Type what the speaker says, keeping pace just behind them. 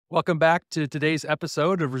Welcome back to today's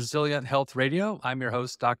episode of Resilient Health Radio. I'm your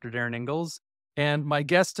host, Dr. Darin Ingels, and my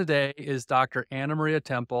guest today is Dr. Anna Maria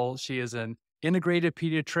Temple. She is an integrated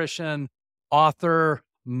pediatrician, author,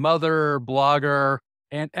 mother, blogger,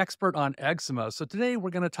 and expert on eczema. So today we're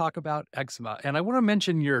going to talk about eczema, and I want to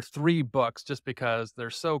mention your three books just because they're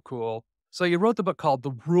so cool. So you wrote the book called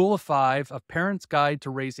The Rule of Five: A Parent's Guide to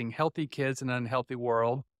Raising Healthy Kids in an Unhealthy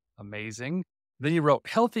World. Amazing. Then you wrote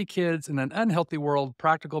Healthy Kids in an Unhealthy World: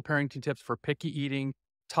 Practical Parenting Tips for Picky Eating,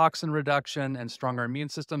 Toxin Reduction, and Stronger Immune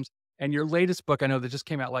Systems. And your latest book, I know that just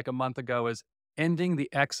came out like a month ago, is Ending the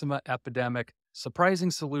Eczema Epidemic: Surprising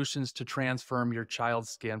Solutions to Transform Your Child's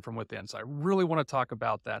Skin from Within. So I really want to talk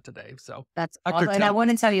about that today. So, That's Dr. awesome. And I Temple, want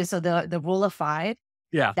to tell you, so the rule of five,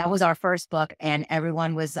 yeah. that was our first book, and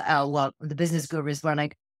everyone was well, the business gurus were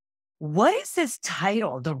like, what is this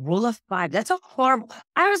title? The rule of five. That's a horrible.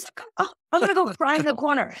 I was like, oh, I'm gonna go cry in the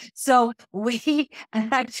corner. So we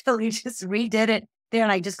actually just redid it there,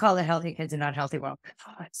 and I just call it Healthy Kids and Unhealthy World.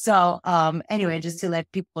 So anyway, just to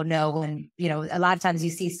let people know, when a lot of times you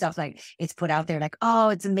see stuff like it's put out there like, oh,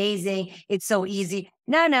 it's amazing, it's so easy.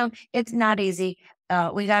 No, it's not easy.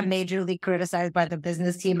 We got majorly criticized by the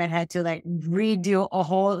business team and had to like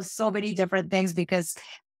redo so many different things because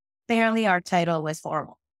apparently our title was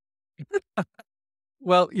horrible.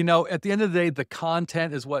 Well, at the end of the day, the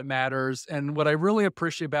content is what matters. And what I really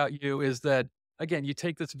appreciate about you is that, again, you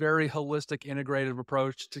take this very holistic, integrative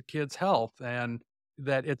approach to kids' health, and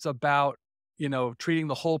that it's about, treating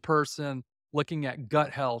the whole person, looking at gut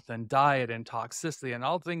health and diet and toxicity and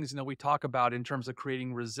all things, we talk about in terms of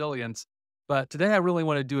creating resilience. But today I really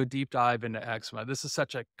want to do a deep dive into eczema. This is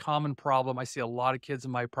such a common problem. I see a lot of kids in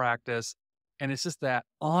my practice. And it's just that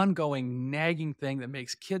ongoing nagging thing that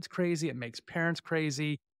makes kids crazy. It makes parents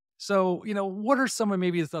crazy. So, what are some of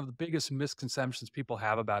maybe some of the biggest misconceptions people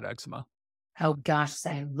have about eczema? Oh gosh,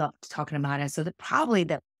 I love talking about it. So probably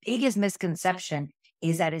the biggest misconception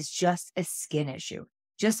is that it's just a skin issue.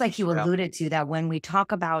 Just like you Yeah. alluded to, that when we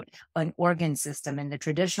talk about an organ system in the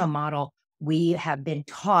traditional model, we have been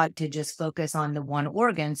taught to just focus on the one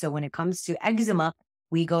organ. So when it comes to eczema,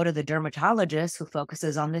 we go to the dermatologist who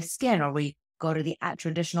focuses on the skin, or we go to the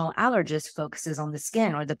traditional allergist who focuses on the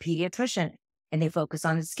skin, or the pediatrician and they focus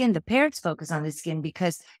on the skin. The parents focus on the skin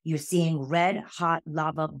because you're seeing red, hot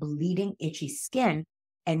lava, bleeding, itchy skin.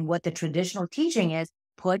 And what the traditional teaching is,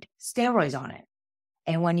 put steroids on it.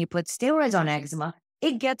 And when you put steroids on eczema,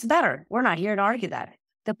 it gets better. We're not here to argue that.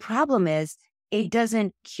 The problem is it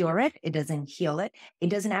doesn't cure it. It doesn't heal it.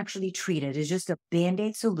 It doesn't actually treat it. It's just a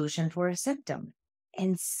Band-Aid solution for a symptom.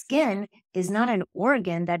 And skin is not an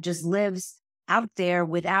organ that just lives out there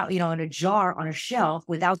without, in a jar on a shelf,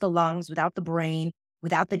 without the lungs, without the brain,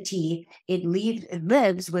 without the teeth. It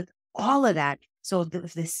lives with all of that. So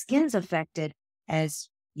if the skin's affected, as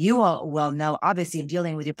you all well know, obviously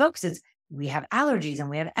dealing with your folks, is we have allergies and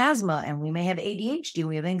we have asthma and we may have ADHD,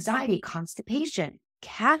 we have anxiety, constipation,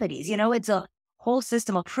 cavities. It's a whole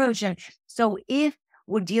system approach. And so if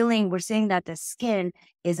we're saying that the skin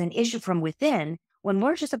is an issue from within, when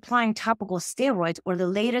we're just applying topical steroids or the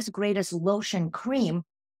latest, greatest lotion cream,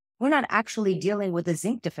 we're not actually dealing with a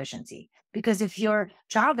zinc deficiency. Because if your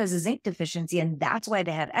child has a zinc deficiency and that's why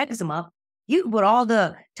they have eczema, you put all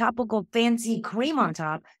the topical fancy cream on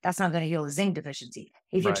top, that's not going to heal a zinc deficiency.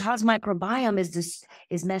 If your Right. child's microbiome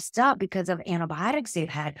is messed up because of antibiotics they've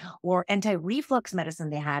had, or anti-reflux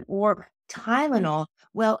medicine they had, or Tylenol,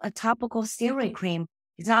 well, a topical steroid cream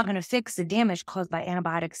is not going to fix the damage caused by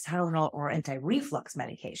antibiotics, Tylenol, or anti-reflux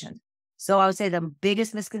medications. So I would say the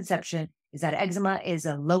biggest misconception is that eczema is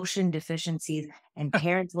a lotion deficiency, and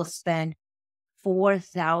parents will spend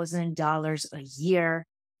 $4,000 a year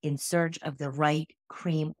in search of the right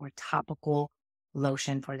cream or topical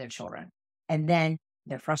lotion for their children. And then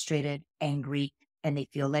they're frustrated, angry, and they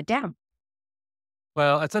feel let down.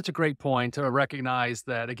 Well, it's such a great point to recognize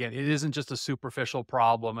that, again, it isn't just a superficial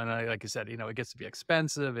problem. And like I said, it gets to be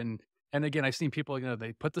expensive. And again, I've seen people,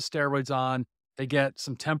 they put the steroids on, they get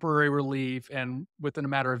some temporary relief, and within a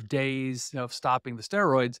matter of days, of stopping the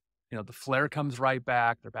steroids, the flare comes right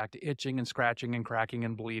back. They're back to itching and scratching and cracking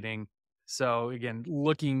and bleeding. So again,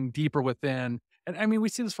 looking deeper within, and I mean, we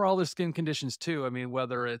see this for all the skin conditions too. I mean,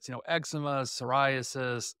 whether it's, eczema,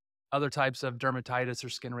 psoriasis, other types of dermatitis or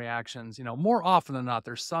skin reactions, more often than not,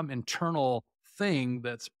 there's some internal thing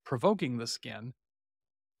that's provoking the skin.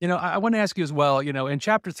 I want to ask you as well, in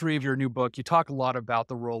chapter 3 of your new book, you talk a lot about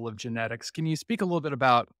the role of genetics. Can you speak a little bit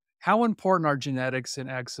about how important are genetics in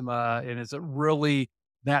eczema? And is it really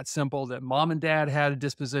that simple that mom and dad had a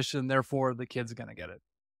disposition, therefore the kid's going to get it?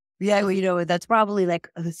 Yeah, well, that's probably like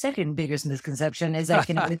the second biggest misconception is like,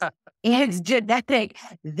 it's genetic.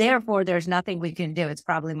 Therefore, there's nothing we can do. It's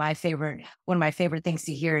probably one of my favorite things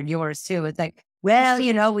to hear, and yours too. It's like,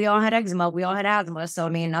 well, we all had eczema, we all had asthma. So, I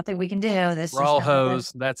mean, nothing we can do. That's We're just all the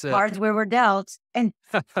hosed. That's it. cards we were dealt. And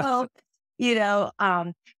so, you know,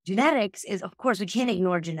 um, genetics is, of course, we can't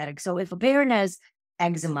ignore genetics. So if a parent has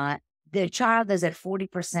eczema, the child is at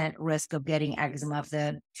 40% risk of getting eczema. If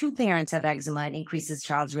the two parents have eczema, it increases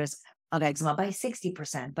child's risk of eczema by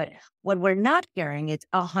 60%. But what we're not hearing is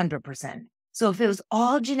 100%. So if it was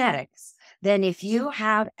all genetics, then if you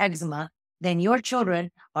have eczema, then your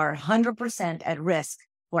children are 100% at risk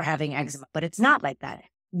for having eczema. But it's not like that.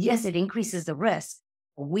 Yes, it increases the risk.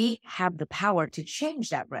 We have the power to change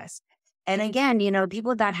that risk. And again,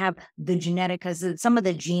 people that have the genetic, because some of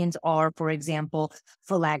the genes are, for example,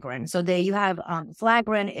 filaggrin. So you have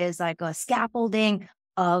filaggrin is like a scaffolding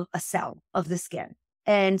of a cell of the skin.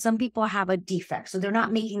 And some people have a defect. So they're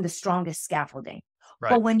not making the strongest scaffolding.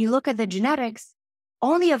 Right. But when you look at the genetics,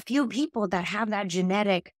 only a few people that have that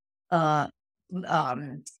genetic uh,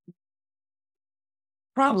 um,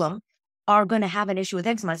 problem are going to have an issue with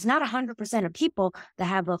eczema. It's not 100% of people that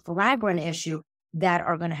have a filaggrin issue that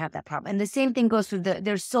are going to have that problem. And the same thing goes through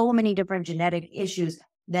there's so many different genetic issues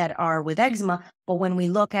that are with eczema. But when we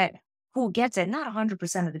look at who gets it, not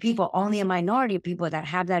 100% of the people, only a minority of people that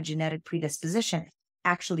have that genetic predisposition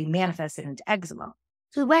actually manifest it into eczema.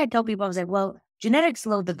 So the way I tell people, I was like, well, genetics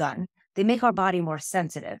load the gun. They make our body more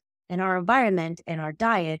sensitive, and our environment and our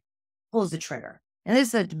diet pulls the trigger. And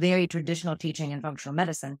this is a very traditional teaching in functional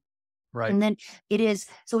medicine. Right. And then is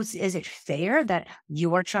it fair that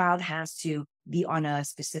your child has to be on a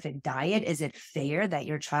specific diet? Is it fair that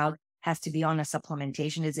your child has to be on a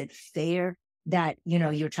supplementation? Is it fair that,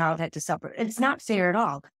 your child had to suffer? It's not fair at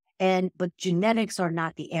all. But genetics are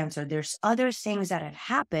not the answer. There's other things that have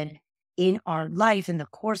happened in our life in the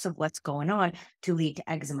course of what's going on to lead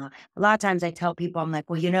to eczema. A lot of times I tell people, I'm like,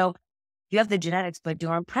 well, you have the genetics, but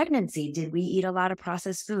during pregnancy, did we eat a lot of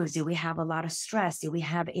processed foods? Did we have a lot of stress? Did we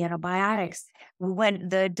have antibiotics? When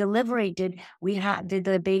the delivery, did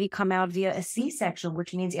the baby come out via a C-section,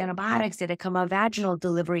 which means antibiotics? Did it come out vaginal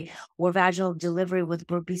delivery or vaginal delivery with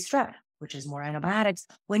herpes strep, which is more antibiotics?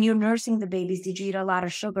 When you're nursing the babies, did you eat a lot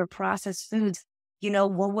of sugar, processed foods?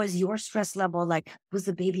 What was your stress level like? Was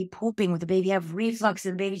the baby pooping? Would the baby have reflux?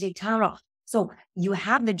 Did the baby take Tylenol? So you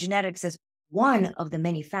have the genetics as one of the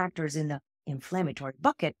many factors in the inflammatory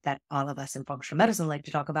bucket that all of us in functional medicine like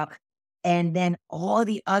to talk about. And then all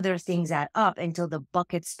the other things add up until the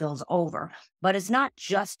bucket spills over. But it's not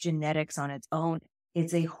just genetics on its own.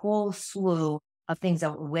 It's a whole slew of things,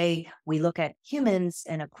 the way we look at humans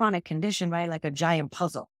in a chronic condition, right? Like a giant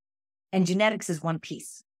puzzle. And genetics is one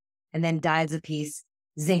piece. And then dye is a piece.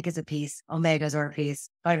 Zinc is a piece, omegas are a piece,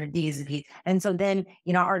 vitamin D is a piece. And so then,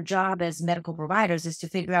 our job as medical providers is to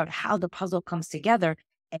figure out how the puzzle comes together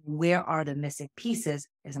and where are the missing pieces.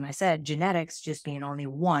 As I said, genetics just being only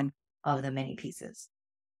one of the many pieces.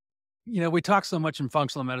 We talk so much in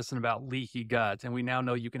functional medicine about leaky gut, and we now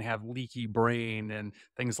know you can have leaky brain and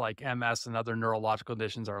things like MS and other neurological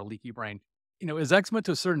conditions are a leaky brain. Is eczema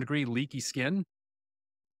to a certain degree leaky skin?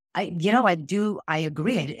 I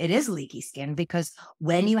agree. It is leaky skin because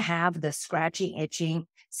when you have the scratching, itching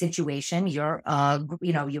situation, you're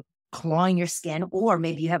clawing your skin, or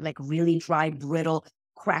maybe you have like really dry, brittle,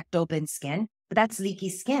 cracked open skin, but that's leaky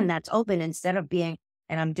skin that's open instead of being,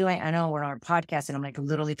 I know we're on a podcast and I'm like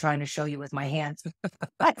literally trying to show you with my hands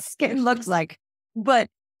what skin looks like, but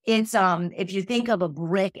it's, if you think of a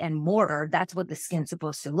brick and mortar, that's what the skin's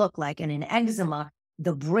supposed to look like. And in eczema,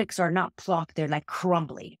 the bricks are not plucked, they're like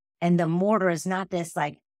crumbly. And the mortar is not this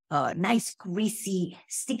like nice, greasy,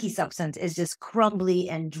 sticky substance. It's just crumbly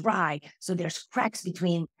and dry. So there's cracks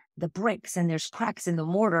between the bricks and there's cracks in the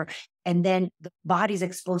mortar. And then the body's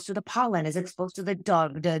exposed to the pollen, is exposed to the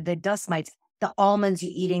the dust mites, the almonds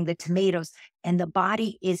you're eating, the tomatoes. And the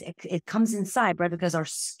body it comes inside, right? Because our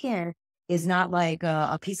skin is not like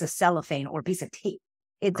a piece of cellophane or a piece of tape.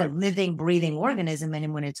 It's a living, breathing organism.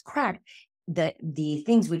 And when it's cracked, the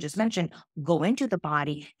things we just mentioned go into the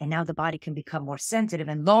body, and now the body can become more sensitive.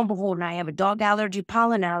 And lo and behold, now I have a dog allergy,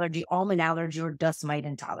 pollen allergy, almond allergy, or dust mite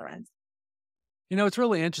intolerance. It's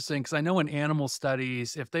really interesting because I know in animal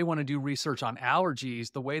studies, if they want to do research on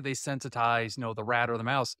allergies, the way they sensitize, the rat or the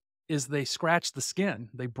mouse is they scratch the skin.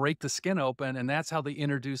 They break the skin open, and that's how they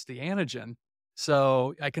introduce the antigen.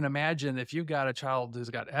 So I can imagine if you've got a child who's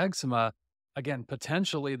got eczema, again,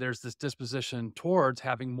 potentially there's this disposition towards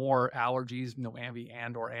having more allergies,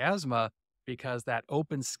 and or asthma, because that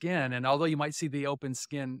open skin, and although you might see the open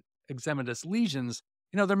skin eczematous lesions,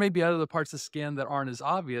 there may be other parts of the skin that aren't as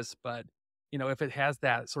obvious, but, if it has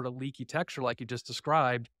that sort of leaky texture like you just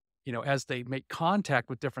described, as they make contact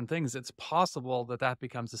with different things, it's possible that that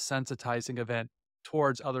becomes a sensitizing event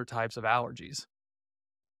towards other types of allergies.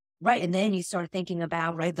 Right, and then you start thinking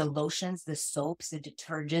about, right, the lotions, the soaps, the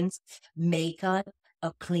detergents, makeup,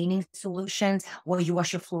 cleaning solutions, what you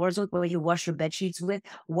wash your floors with, what you wash your bed sheets with,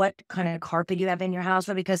 what kind of carpet you have in your house,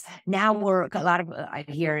 right? Because now we're a lot of I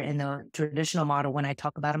hear in the traditional model when I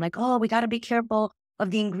talk about, I'm like, oh, we got to be careful of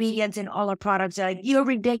the ingredients in all our products. They're like, you're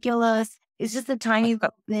ridiculous. It's just a tiny little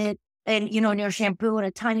bit. And in your shampoo and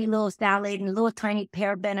a tiny little phthalate and a little tiny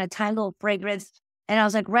paraben, a tiny little fragrance. And I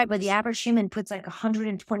was like, right, but the average human puts like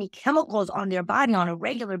 120 chemicals on their body on a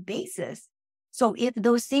regular basis. So if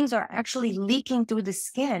those things are actually leaking through the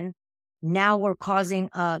skin, now we're causing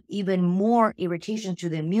even more irritation to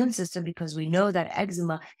the immune system because we know that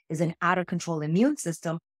eczema is an out of control immune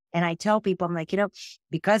system. And I tell people, I'm like,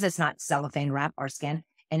 because it's not cellophane wrap, our skin,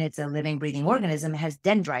 and it's a living, breathing organism, it has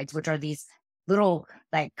dendrites, which are these little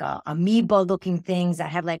like amoeba looking things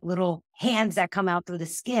that have like little hands that come out through the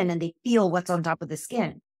skin and they feel what's on top of the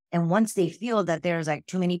skin. And once they feel that there's like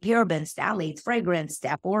too many parabens, phthalates, fragrance,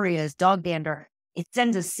 staph aureus, dog dander, it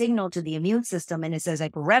sends a signal to the immune system and it says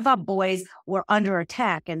like, rev up boys, we're under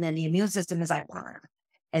attack. And then the immune system is like, "Brr."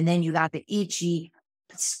 And then you got the itchy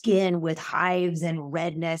skin with hives and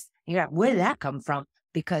redness. You're like, where did that come from?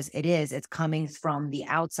 Because it's coming from the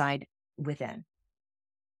outside within.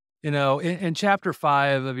 In chapter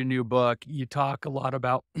 5 of your new book, you talk a lot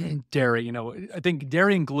about dairy. I think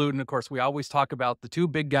dairy and gluten, of course, we always talk about the two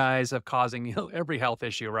big guys of causing every health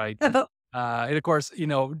issue, right? And of course,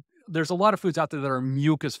 there's a lot of foods out there that are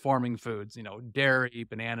mucus forming foods, dairy,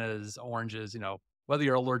 bananas, oranges, whether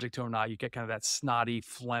you're allergic to them or not, you get kind of that snotty,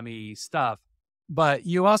 phlegmy stuff. But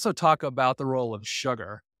you also talk about the role of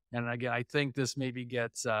sugar. And again, I think this maybe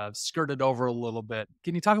gets skirted over a little bit.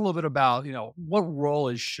 Can you talk a little bit about, what role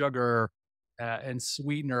is sugar and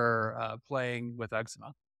sweetener playing with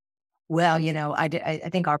eczema? Well, I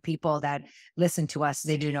think our people that listen to us,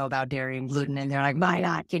 they do know about dairy and gluten, and they're like, "My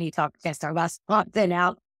God, can you talk? Let's talk about something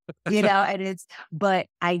else." And but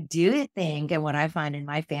I do think, and what I find in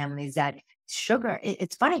my family is that sugar.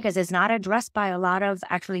 It's funny because it's not addressed by a lot of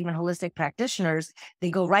actually even holistic practitioners.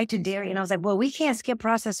 They go right to dairy, and I was like, "Well, we can't skip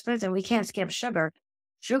processed foods, and we can't skip sugar.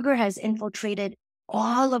 Sugar has infiltrated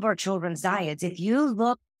all of our children's diets. If you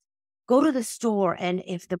go to the store, and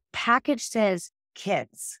if the package says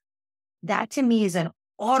kids." That to me is an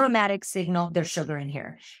automatic signal there's sugar in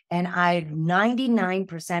here. And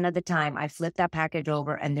 99% of the time, I flip that package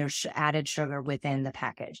over and there's added sugar within the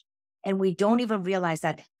package. And we don't even realize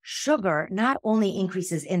that sugar not only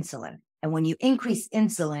increases insulin, and when you increase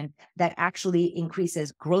insulin, that actually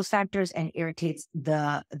increases growth factors and irritates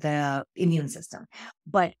the immune system.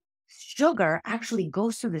 But sugar actually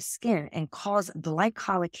goes through the skin and cause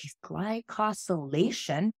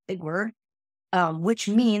glycosylation, big word, which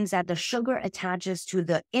means that the sugar attaches to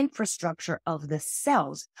the infrastructure of the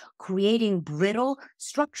cells, creating brittle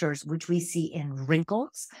structures, which we see in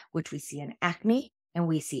wrinkles, which we see in acne, and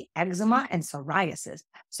we see eczema and psoriasis.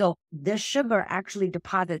 So this sugar actually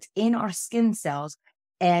deposits in our skin cells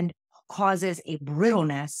and causes a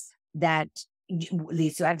brittleness that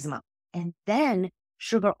leads to eczema. And then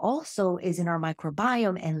sugar also is in our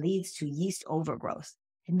microbiome and leads to yeast overgrowth.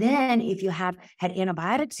 And then if you have had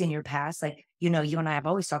antibiotics in your past, like, you and I have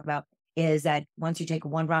always talked about, is that once you take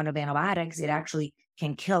one round of antibiotics, it actually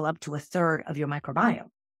can kill up to a third of your microbiome.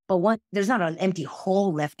 But there's not an empty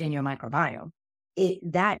hole left in your microbiome.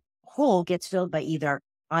 That hole gets filled by either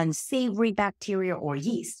unsavory bacteria or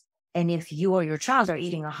yeast. And if you or your child are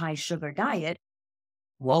eating a high sugar diet,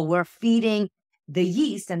 well, we're feeding the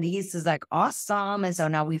yeast, and the yeast is like, awesome. And so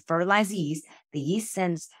now we fertilize the yeast. The yeast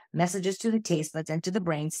sends messages to the taste buds and to the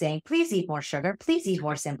brain saying, please eat more sugar, please eat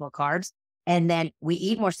more simple carbs. And then we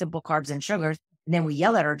eat more simple carbs and sugars. And then we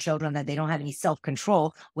yell at our children that they don't have any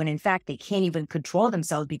self-control, when in fact they can't even control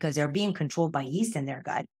themselves because they're being controlled by yeast in their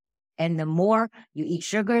gut. And the more you eat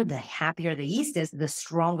sugar, the happier the yeast is, the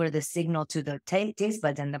stronger the signal to the taste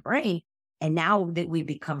buds and the brain. And now that we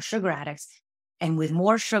become sugar addicts, and with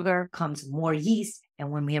more sugar comes more yeast. And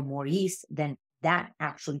when we have more yeast, then that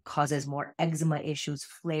actually causes more eczema issues,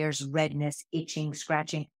 flares, redness, itching,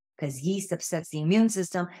 scratching, because yeast upsets the immune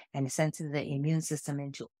system and sends the immune system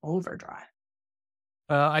into overdrive.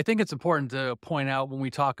 I think it's important to point out when we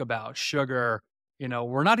talk about sugar,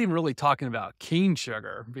 we're not even really talking about cane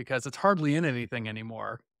sugar because it's hardly in anything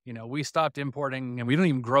anymore. We stopped importing and we don't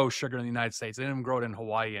even grow sugar in the United States. They don't even grow it in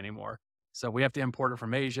Hawaii anymore. So we have to import it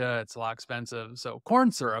from Asia. It's a lot expensive. So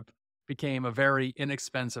corn syrup became a very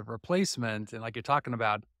inexpensive replacement. And like you're talking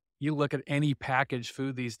about, you look at any packaged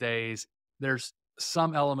food these days, there's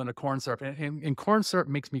some element of corn syrup. And corn syrup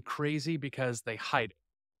makes me crazy because they hide it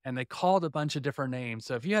and they call it a bunch of different names.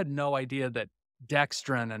 So if you had no idea that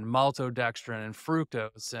dextrin and maltodextrin and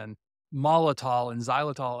fructose and maltitol and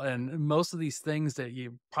xylitol and most of these things that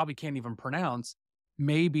you probably can't even pronounce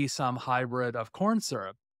may be some hybrid of corn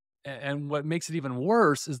syrup. And what makes it even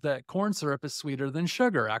worse is that corn syrup is sweeter than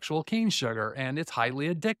sugar, actual cane sugar, and it's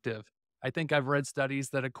highly addictive. I think I've read studies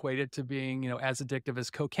that equate it to being, as addictive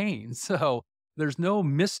as cocaine. So there's no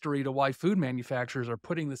mystery to why food manufacturers are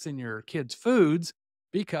putting this in your kids' foods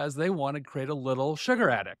because they want to create a little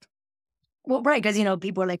sugar addict. Well, right, because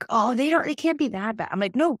people are like, "Oh, it can't be that bad." I'm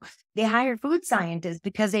like, "No, they hired food scientists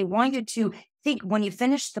because they want you to think when you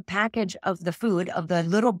finish the package of the food, of the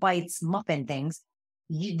little bites muffin things,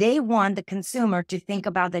 they want the consumer to think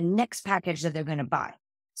about the next package that they're going to buy.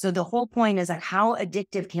 So the whole point is like, how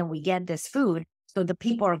addictive can we get this food so the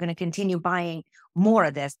people are going to continue buying more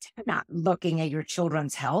of this? They're not looking at your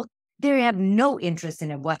children's health. They have no interest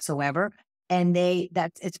in it whatsoever, and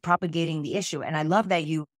it's propagating the issue. And I love that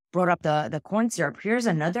you brought up the corn syrup. Here's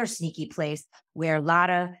another sneaky place where a lot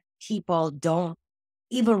of people don't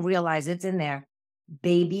even realize it's in there.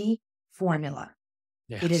 Baby formula.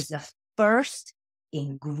 It is Yes. the first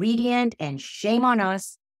ingredient, and shame on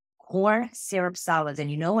us, corn syrup solids. And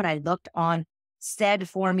when I looked on said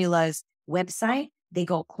formula's website, they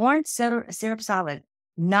go syrup solid,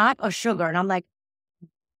 not a sugar. And I'm like,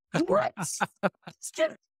 what? It's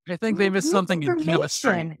just I think they missed something in chemistry.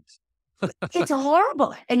 misinformation. It's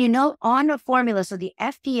horrible. And on the formula, so the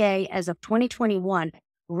FDA as of 2021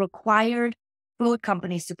 required food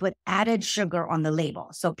companies to put added sugar on the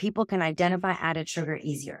label so people can identify added sugar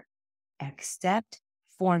easier, except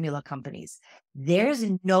formula companies. There's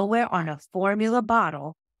nowhere on a formula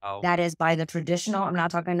bottle Oh, that is by the traditional, I'm not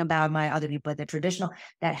talking about my other people, but the traditional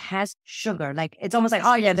that has sugar. Like, it's almost like,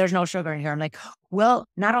 oh yeah, there's no sugar in here. I'm like, well,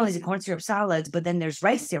 not only is it corn syrup solids, but then there's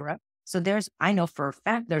rice syrup. So I know for a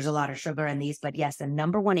fact there's a lot of sugar in these, but yes, the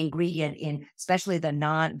number one ingredient in, especially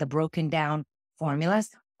the broken down formulas,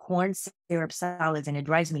 corn syrup solids. And it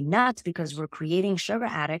drives me nuts because we're creating sugar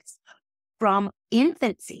addicts from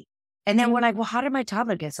infancy. And then we're like, well, how did my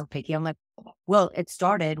toddler get so picky? I'm like, well, it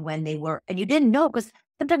started when they were, and you didn't know because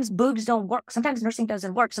sometimes boobs don't work. Sometimes nursing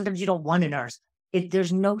doesn't work. Sometimes you don't want to nurse.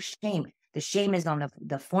 There's no shame. The shame is on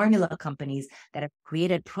the formula companies that have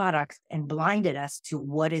created products and blinded us to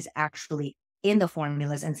what is actually in the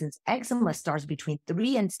formulas. And since eczema starts between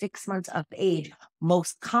 3 and 6 months of age,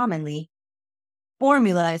 most commonly,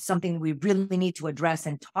 formula is something we really need to address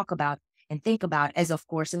and talk about and think about, as of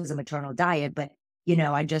course as a maternal diet. But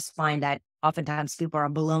I just find that oftentimes people are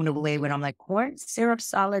blown away when I'm like, corn syrup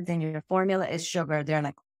solids and your formula is sugar. They're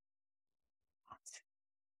like,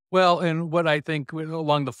 well, and what I think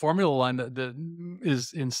along the formula line that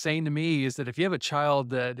is insane to me is that if you have a child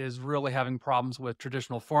that is really having problems with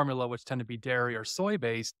traditional formula, which tend to be dairy or soy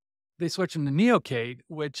based, they switch them to Neocate,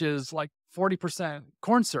 which is like 40%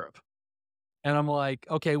 corn syrup. And I'm like,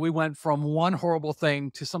 okay, we went from one horrible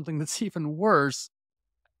thing to something that's even worse.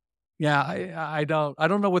 Yeah, I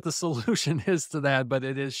don't know what the solution is to that, but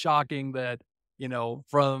it is shocking that,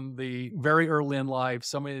 from the very early in life,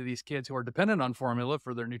 so many of these kids who are dependent on formula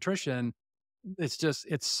for their nutrition,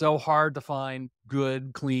 it's so hard to find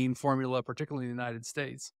good, clean formula, particularly in the United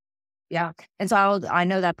States. yeah. And so I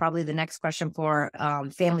know that probably the next question for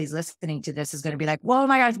families listening to this is going to be like, well, oh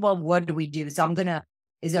my gosh, well, what do we do? So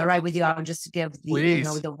is it all right with you? I'll just give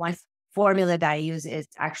Please. the one formula that I use is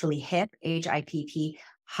actually HIPP,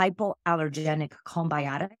 hypoallergenic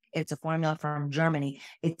combiotic. It's a formula from Germany.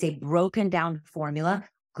 It's a broken down formula,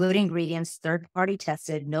 good ingredients, third party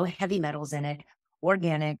tested, no heavy metals in it,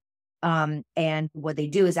 organic. And what they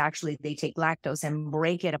do is actually they take lactose and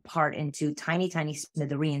break it apart into tiny, tiny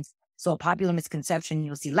smithereens. So a popular misconception,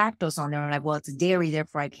 you'll see lactose on there and like, well, it's dairy,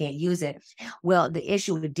 therefore I can't use it. Well, the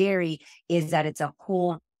issue with dairy is that it's a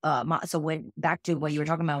whole, so when back to what you were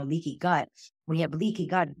talking about, leaky gut, when you have leaky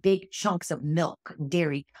gut, big chunks of milk,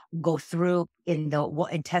 dairy go through in the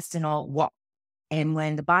intestinal wall. And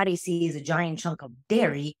when the body sees a giant chunk of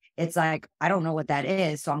dairy, it's like, I don't know what that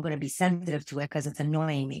is. So I'm going to be sensitive to it because it's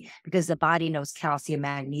annoying me because the body knows calcium,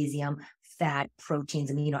 magnesium, fat,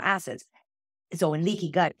 proteins, amino acids. So in leaky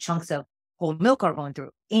gut, chunks of whole milk are going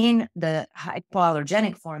through. In the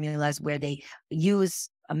hypoallergenic formulas where they use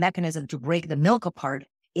a mechanism to break the milk apart,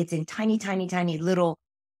 it's in tiny, tiny, tiny little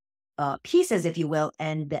pieces, if you will.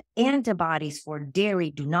 And the antibodies for dairy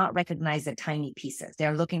do not recognize the tiny pieces.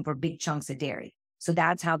 They're looking for big chunks of dairy. So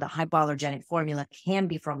that's how the hypoallergenic formula can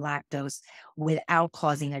be from lactose without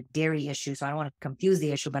causing a dairy issue. So I don't want to confuse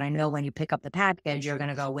the issue, but I know when you pick up the package, you're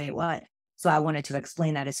going to go, wait, what? So I wanted to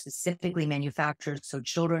explain that it's specifically manufactured so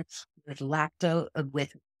children with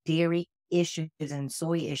with dairy issues and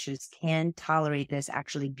soy issues can tolerate this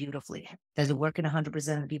actually beautifully. Does it work in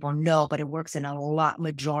 100% of the people? No, but it works in a lot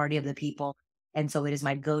majority of the people. And so it is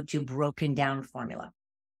my go-to broken down formula.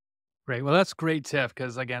 Great. Well, that's a great tip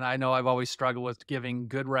because, again, I know I've always struggled with giving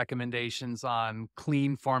good recommendations on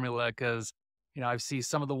clean formula because, I've seen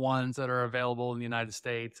some of the ones that are available in the United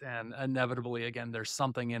States, and inevitably, again, there's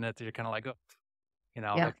something in it that you're kind of like, oh,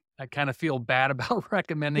 Yeah. I kind of feel bad about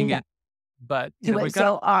recommending Yeah. it. But, To we've it. got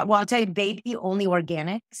So, well, I'll tell you, Baby Only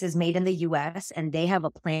Organics is made in the US and they have a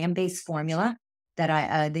plant-based formula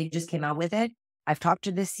that they just came out with it. I've talked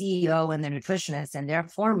to the CEO and the nutritionist, and their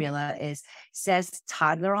formula says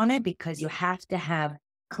toddler on it because you have to have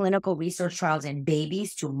clinical research trials in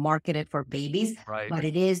babies to market it for babies. right. But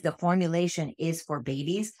the formulation is for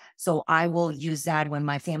babies. So I will use that when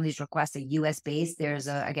my families request a US based. There's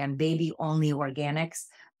again, Baby Only Organics,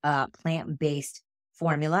 plant-based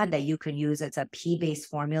formula that you can use. It's a pea-based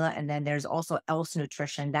formula. And then there's also Else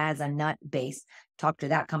Nutrition that is a nut-based. Talk to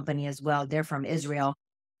that company as well. They're from Israel.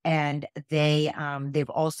 And they've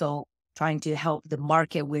also trying to help the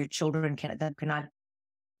market where children that cannot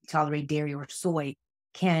tolerate dairy or soy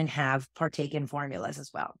can have partake in formulas as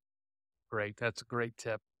well. Great. That's a great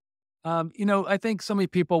tip. I think so many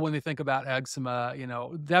people, when they think about eczema,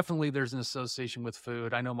 definitely there's an association with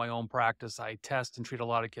food. I know my own practice, I test and treat a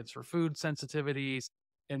lot of kids for food sensitivities.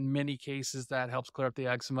 In many cases, that helps clear up the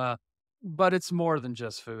eczema, but it's more than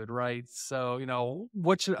just food, right? So,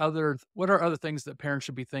 what are other things that parents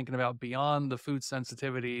should be thinking about beyond the food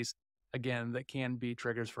sensitivities, again, that can be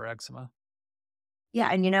triggers for eczema? Yeah,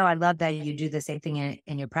 and I love that you do the same thing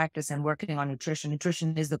in your practice and working on nutrition.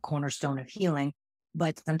 Nutrition is the cornerstone of healing,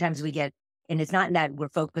 but sometimes and it's not that we're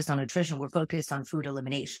focused on nutrition, we're focused on food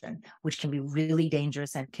elimination, which can be really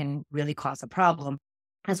dangerous and can really cause a problem.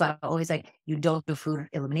 That's why I always like you don't do food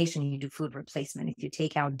elimination, you do food replacement. If you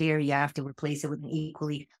take out dairy, you have to replace it with an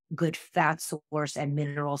equally good fat source and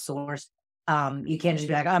mineral source. You can't just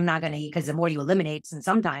be like, "Oh, I'm not going to eat," because the more you eliminate, and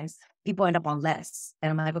sometimes people end up on less. And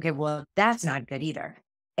I'm like, okay, well, that's not good either.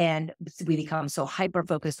 And we become so hyper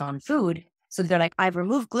focused on food. So they're like, I've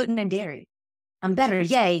removed gluten and dairy. I'm better.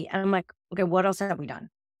 Yay. And I'm like, okay, what else have we done?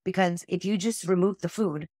 Because if you just remove the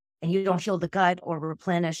food and you don't heal the gut or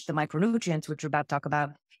replenish the micronutrients, which we're about to talk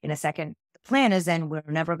about in a second, the plan is then we're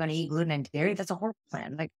never going to eat gluten and dairy. That's a horrible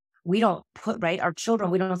plan. Like we don't put, right, our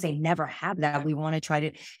children, we don't say never have that. We want to try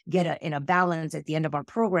to get in a balance at the end of our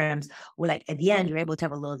programs. We're like, at the end, you're able to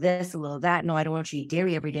have a little this, a little that. No, I don't want you to eat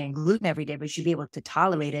dairy every day and gluten every day, but you should be able to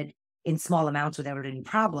tolerate it in small amounts without any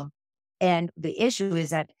problem. And the issue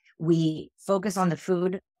is that we focus on the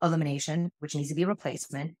food elimination, which needs to be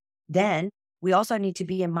replacement. Then we also need to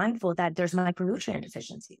be mindful that there's micronutrient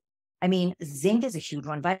deficiency. I mean, zinc is a huge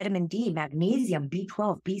one, vitamin D, magnesium,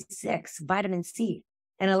 B12, B6, vitamin C.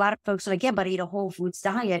 And a lot of folks are like, yeah, but I eat a whole foods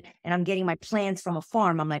diet and I'm getting my plants from a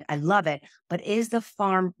farm. I'm like, I love it. But is the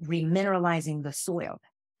farm remineralizing the soil?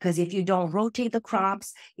 Because if you don't rotate the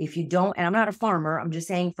crops, if you don't, and I'm not a farmer, I'm just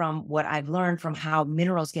saying from what I've learned from how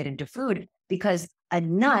minerals get into food, because a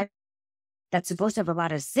nut that's supposed to have a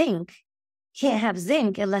lot of zinc can't have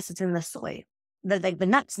zinc unless it's in the soil. The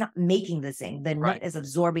nut's not making the zinc. The Right. nut is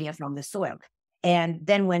absorbing it from the soil. And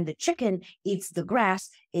then when the chicken eats the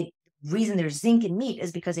grass, reason there's zinc in meat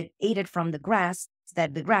is because it ate it from the grass,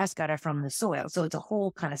 that the grass got it from the soil. So it's a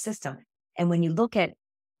whole kind of system. And when you look at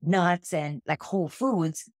nuts and like whole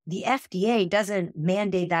foods, the FDA doesn't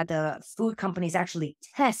mandate that the food companies actually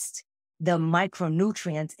test the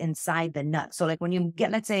micronutrients inside the nut. So like when you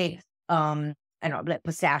get, let's say, I don't know, like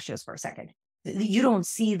pistachios for a second, you don't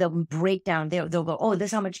see the breakdown there. They'll go, oh,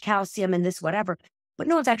 this how much calcium and this whatever. But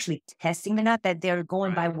no one's actually testing the nut, that they're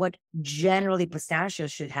going by Right. what generally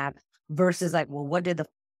pistachios should have versus like, well, what did the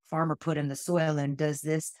farmer put in the soil and does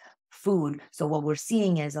this food? So what we're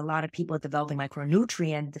seeing is a lot of people developing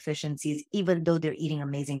micronutrient deficiencies, even though they're eating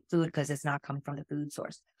amazing food because it's not coming from the food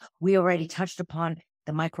source. We already touched upon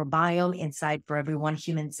the microbiome inside for every one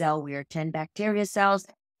human cell. We are 10 bacteria cells.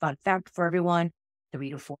 Fun fact for everyone,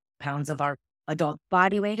 3 to 4 pounds of our adult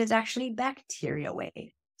body weight is actually bacteria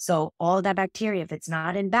weight. So all that bacteria, if it's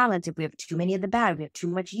not in balance, if we have too many of the bad, we have too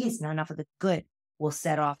much yeast, not enough of the good, will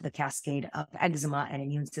set off the cascade of eczema and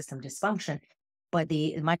immune system dysfunction. But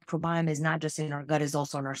the microbiome is not just in our gut, is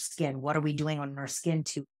also in our skin. What are we doing on our skin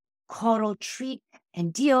to cuddle, treat,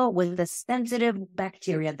 and deal with the sensitive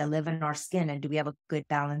bacteria that live in our skin? And do we have a good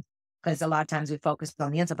balance because a lot of times we focus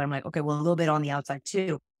on the inside, but I'm like, okay, well, a little bit on the outside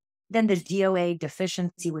too. Then there's DOA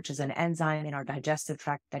deficiency, which is an enzyme in our digestive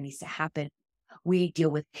tract that needs to happen. We deal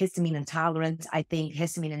with histamine intolerance. I think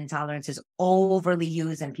histamine intolerance is overly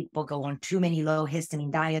used and people go on too many low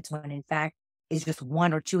histamine diets when in fact it's just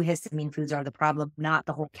one or two histamine foods are the problem, not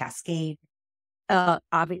the whole cascade.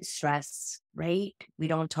 Obvious stress, right? We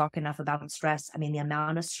don't talk enough about stress. I mean, the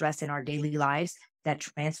amount of stress in our daily lives that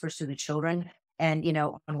transfers to the children. And,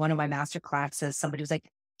 on one of my master classes, somebody was like,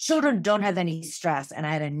 children don't have any stress. And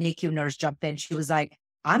I had a NICU nurse jump in. She was like,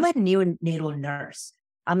 I'm a neonatal nurse.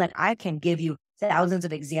 I'm like, I can give you thousands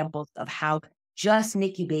of examples of how just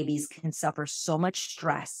NICU babies can suffer so much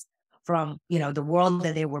stress from, the world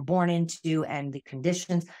that they were born into and the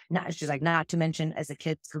conditions. Not, she's like, not to mention as the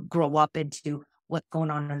kids grow up into what's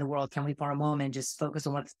going on in the world. Can we, for a moment, just focus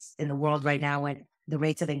on what's in the world right now when the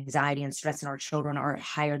rates of anxiety and stress in our children are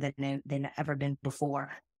higher than ever been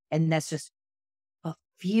before? And that's just a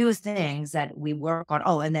few things that we work on.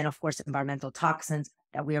 Oh, and then of course, environmental toxins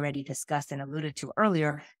that we already discussed and alluded to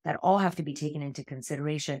earlier that all have to be taken into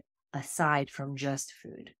consideration aside from just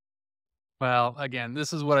food. Well, again,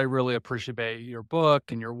 this is what I really appreciate your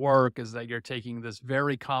book and your work is that you're taking this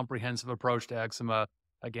very comprehensive approach to eczema.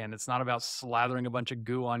 Again, it's not about slathering a bunch of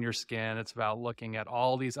goo on your skin. It's about looking at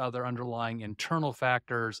all these other underlying internal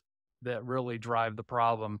factors that really drive the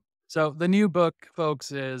problem. So the new book,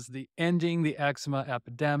 folks, is The Ending the Eczema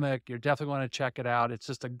Epidemic. You're definitely want to check it out. It's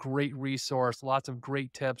just a great resource, lots of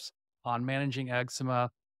great tips on managing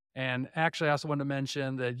eczema. And actually, I also wanted to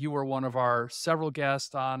mention that you were one of our several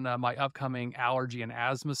guests on my upcoming allergy and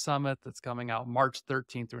asthma summit that's coming out March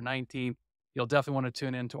 13th through 19th. You'll definitely want to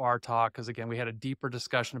tune into our talk because, again, we had a deeper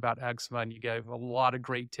discussion about eczema and you gave a lot of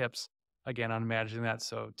great tips, again, on managing that.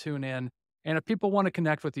 So tune in. And if people want to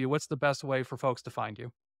connect with you, what's the best way for folks to find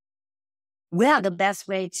you? Well, the best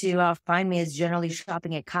way to find me is generally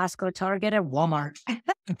shopping at Costco, Target, or Walmart.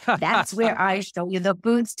 That's where I show you the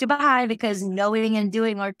foods to buy because knowing and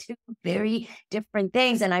doing are two very different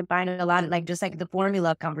things. And I find it a lot like just like the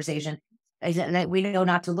formula conversation. We know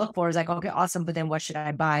not to look for is like, okay, awesome. But then what should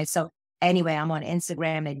I buy? So anyway, I'm on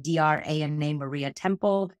Instagram at DRANA Maria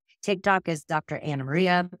Temple. TikTok is Dr. Anna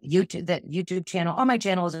Maria. YouTube, the YouTube channel, all my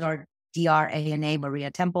channels are DRANA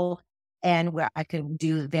Maria Temple and where I can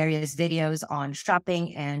do various videos on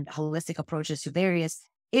shopping and holistic approaches to various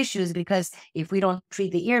issues. Because if we don't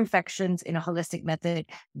treat the ear infections in a holistic method,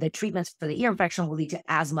 the treatments for the ear infection will lead to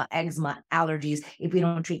asthma, eczema, allergies. If we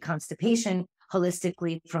don't treat constipation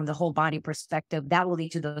holistically from the whole body perspective, that will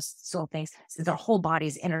lead to those sort of things since our whole body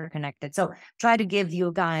is interconnected. So try to give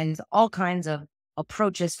you guys all kinds of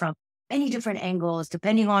approaches from many different angles,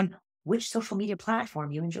 depending on which social media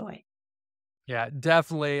platform you enjoy. Yeah,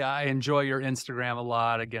 definitely. I enjoy your Instagram a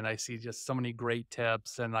lot. Again, I see just so many great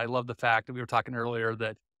tips. And I love the fact that we were talking earlier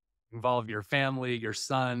that involve your family, your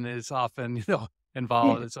son is often,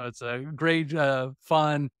 involved. So it's a great,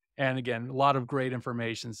 fun, and again, a lot of great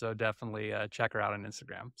information. So definitely check her out on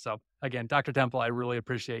Instagram. So again, Dr. Temple, I really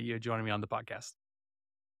appreciate you joining me on the podcast.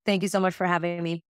 Thank you so much for having me.